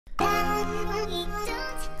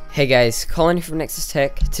Hey guys, Colin here from Nexus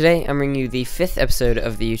Tech. Today I'm bringing you the 5th episode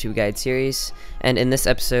of the YouTube guide series, and in this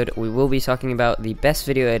episode we will be talking about the best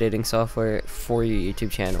video editing software for your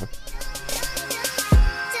YouTube channel.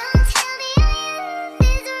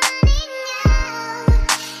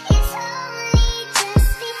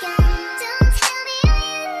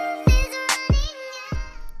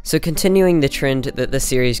 So continuing the trend that this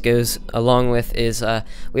series goes along with is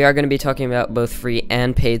we are going to be talking about both free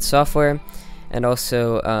and paid software, and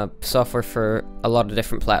also software for a lot of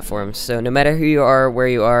different platforms. So no matter who you are, where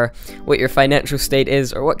you are, what your financial state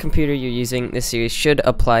is, or what computer you're using, this series should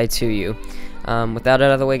apply to you. With that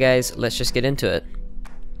out of the way, guys, let's just get into it.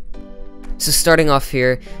 So starting off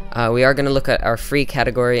here, we are going to look at our free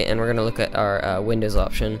category, and we're going to look at our Windows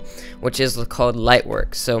option, which is called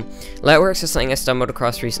Lightworks. So Lightworks is something I stumbled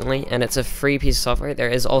across recently, and it's a free piece of software. There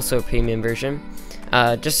is also a premium version.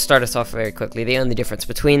 Just to start us off very quickly, the only difference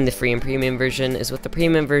between the free and premium version is with the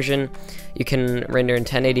premium version you can render in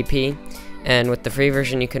 1080p, and with the free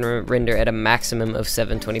version you can render at a maximum of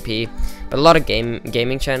 720p. But a lot of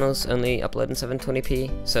gaming channels only upload in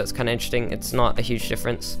 720p, so it's kind of interesting. It's not a huge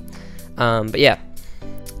difference, but yeah,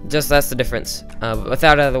 just that's the difference. But with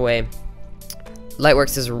that out of the way,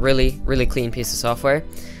 Lightworks is a really clean piece of software.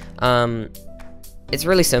 It's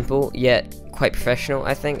really simple yet quite professional.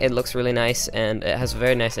 I think it looks really nice, and it has a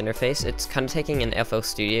very nice interface. It's kind of taking an FL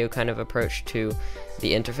Studio kind of approach to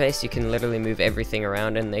the interface. You can literally move everything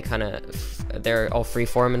around, and they're all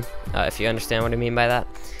freeform, if you understand what I mean by that.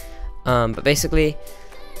 But basically,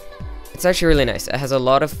 it's actually really nice. It has a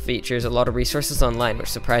lot of features, a lot of resources online, which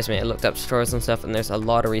surprised me. I looked up tutorials and stuff, and there's a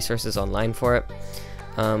lot of resources online for it,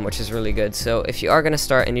 which is really good. So if you are going to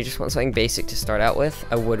start and you just want something basic to start out with,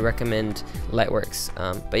 I would recommend Lightworks.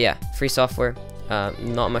 But yeah, free software,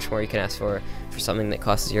 not much more you can ask for something that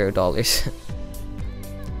costs $0.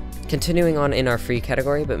 Continuing on in our free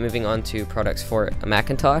category, but moving on to products for a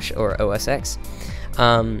Macintosh or OS X,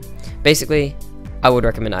 basically I would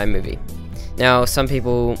recommend iMovie. Now some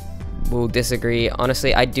people will disagree.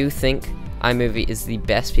 Honestly, I do think iMovie is the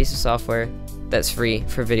best piece of software that's free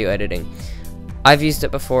for video editing. I've used it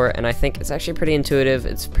before, and I think it's actually pretty intuitive.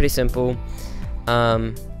 It's pretty simple,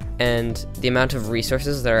 and the amount of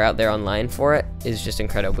resources that are out there online for it is just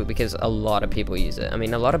incredible, because a lot of people use it. I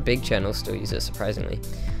mean, a lot of big channels still use it, surprisingly.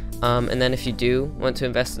 And then if you do want to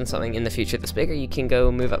invest in something in the future that's bigger, you can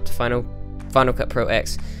go move up to Final Cut Pro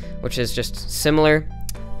X, which is just similar,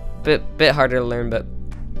 bit harder to learn, but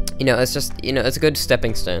it's just, it's a good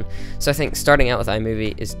stepping stone. So I think starting out with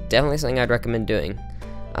iMovie is definitely something I'd recommend doing.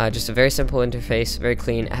 Just a very simple interface, very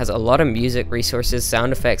clean. It has a lot of music resources,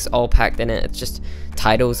 sound effects all packed in it. It's just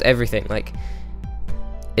titles, everything. Like,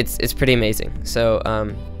 it's pretty amazing. So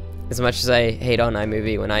as much as I hate on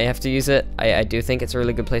iMovie when I have to use it, I do think it's a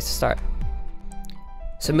really good place to start.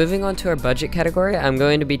 So moving on to our budget category, I'm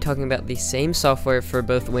going to be talking about the same software for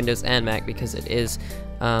both Windows and Mac, because it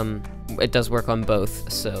does work on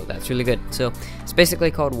both, so that's really good. So it's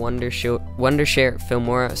basically called Wondershare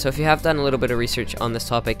Filmora. So if you have done a little bit of research on this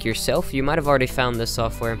topic yourself, you might have already found this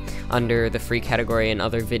software under the free category in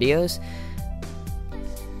other videos.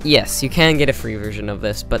 Yes, you can get a free version of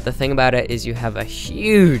this, but the thing about it is you have a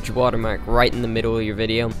huge watermark right in the middle of your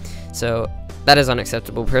video, so that is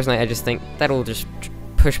unacceptable. Personally, I just think that'll just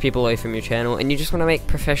push people away from your channel, and you just want to make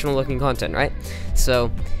professional looking content, right?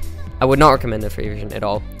 So I would not recommend the free version at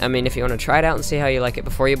all. I mean, if you want to try it out and see how you like it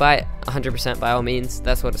before you buy it, 100% by all means,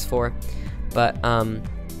 that's what it's for. But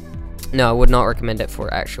no, I would not recommend it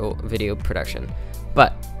for actual video production.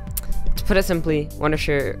 But to put it simply,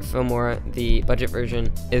 Wondershare Filmora, the budget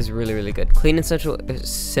version, is really good. Clean and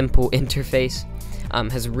simple interface.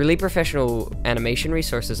 Has really professional animation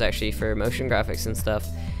resources actually for motion graphics and stuff.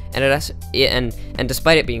 And and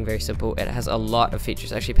despite it being very simple, it has a lot of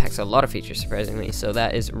features. It actually packs a lot of features, surprisingly, so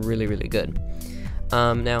that is really good.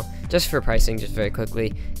 Now, just for pricing, just very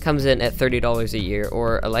quickly, comes in at $30 a year,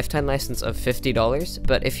 or a lifetime license of $50,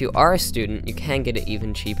 but if you are a student, you can get it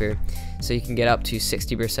even cheaper, so you can get up to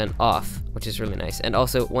 60% off, which is really nice. And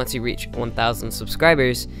also, once you reach 1,000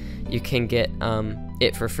 subscribers, you can get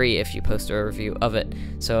it for free if you post a review of it.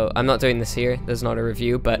 So I'm not doing this here, there's not a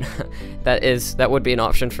review, but that would be an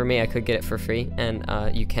option for me. I could get it for free, and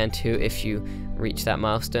you can too if you reach that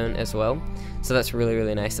milestone as well. So that's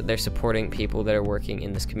really nice that they're supporting people that are working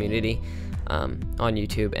in this community on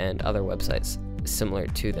YouTube and other websites similar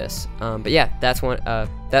to this. But yeah, that's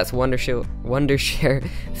Wondershare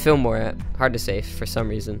Filmora. Hard to say for some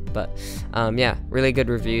reason, but yeah, really good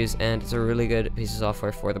reviews, and it's a really good piece of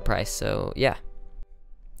software for the price. So yeah.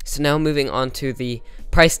 So now moving on to the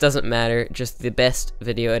price doesn't matter, just the best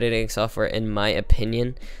video editing software in my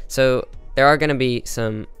opinion. So there are going to be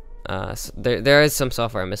some So there is some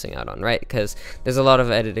software I'm missing out on, right? Because there's a lot of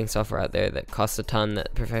editing software out there that costs a ton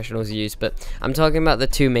that professionals use, but I'm talking about the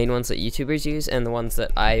two main ones that YouTubers use and the ones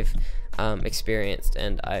that I've experienced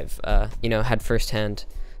and I've had firsthand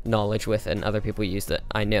knowledge with, and other people use that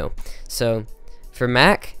I know. So for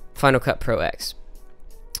Mac, Final Cut Pro X.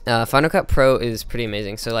 Final Cut Pro is pretty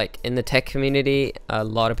amazing. So like in the tech community, a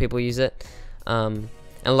lot of people use it. And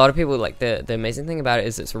a lot of people, like, the amazing thing about it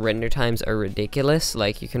is its render times are ridiculous.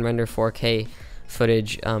 Like, you can render 4K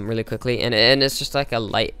footage really quickly, and it's just like a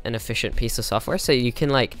light and efficient piece of software. So you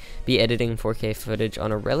can like be editing 4K footage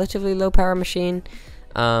on a relatively low power machine,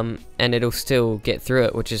 and it'll still get through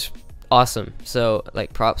it, which is awesome. So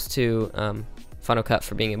like, props to Final Cut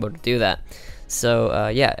for being able to do that. So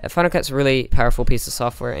yeah, Final Cut's a really powerful piece of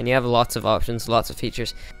software, and you have lots of options, lots of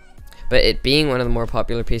features. But it being one of the more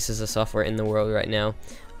popular pieces of software in the world right now,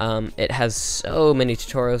 it has so many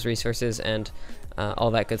tutorials, resources, and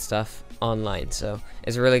all that good stuff online. So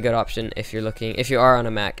it's a really good option if you are on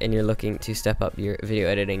a Mac and you're looking to step up your video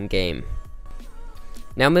editing game.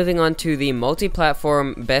 Now moving on to the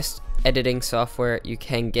multi-platform best editing software you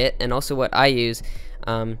can get, and also what I use.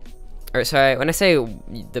 Or sorry, when I say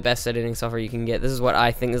the best editing software you can get, this is what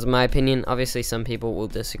I think. This is my opinion. Obviously some people will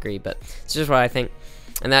disagree, but it's just what I think.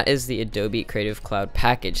 And that is the Adobe Creative Cloud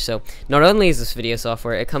package. So not only is this video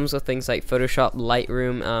software, it comes with things like Photoshop,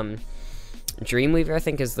 Lightroom, Dreamweaver I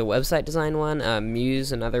think is the website design one,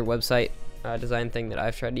 Muse, another website design thing that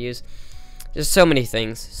I've tried to use. Just so many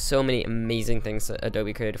things, so many amazing things that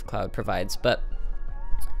Adobe Creative Cloud provides. But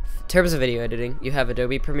in terms of video editing, you have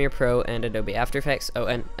Adobe Premiere Pro and Adobe After Effects,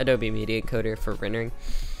 and Adobe Media Encoder for rendering.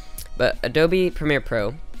 But Adobe Premiere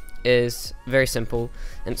Pro is very simple,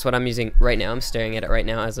 and it's what I'm using right now. I'm staring at it right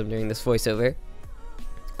now as I'm doing this voiceover.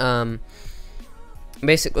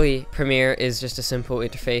 Basically, Premiere is just a simple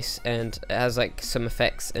interface, and it has like some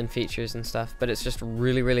effects and features and stuff, but it's just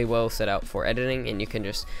really, really well set out for editing, and you can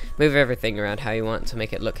just move everything around how you want to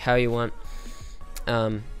make it look how you want,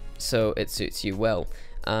 so it suits you well.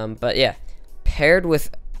 But yeah, paired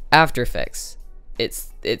with After Effects,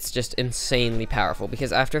 it's just insanely powerful,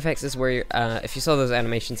 because After Effects is where if you saw those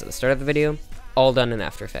animations at the start of the video, all done in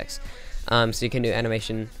After Effects. So you can do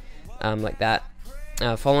animation like that.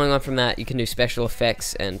 Following on from that, you can do special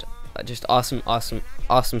effects and just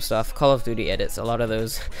awesome stuff. Call of Duty edits, a lot of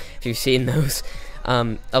those, if you've seen those,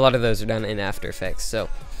 a lot of those are done in After Effects. So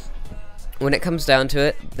when it comes down to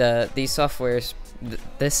it, this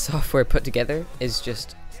software put together is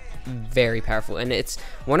just very powerful, and it's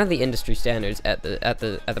one of the industry standards at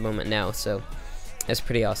the moment now, so it's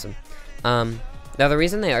pretty awesome. Now the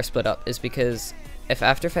reason they are split up is because if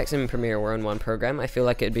After Effects and Premiere were in one program, I feel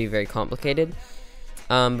like it'd be very complicated,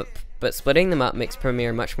 but splitting them up makes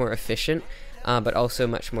Premiere much more efficient, but also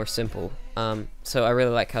much more simple. So I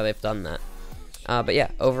really like how they've done that. But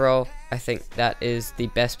yeah, overall I think that is the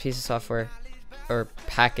best piece of software or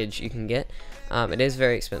package you can get. It is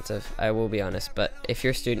very expensive, I will be honest, but if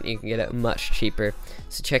you're a student, you can get it much cheaper.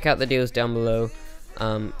 So check out the deals down below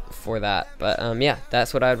for that. But yeah,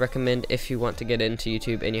 that's what I'd recommend if you want to get into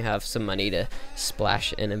YouTube and you have some money to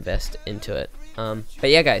splash and invest into it. But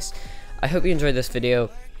yeah, guys, I hope you enjoyed this video.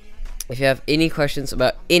 If you have any questions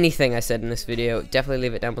about anything I said in this video, definitely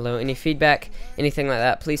leave it down below. Any feedback, anything like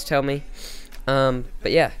that, please tell me.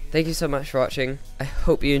 But yeah, thank you so much for watching. I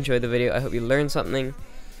hope you enjoyed the video. I hope you learned something.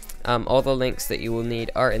 All the links that you will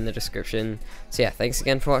need are in the description. So yeah, thanks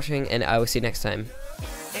again for watching, and I will see you next time.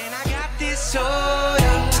 And I got this soda.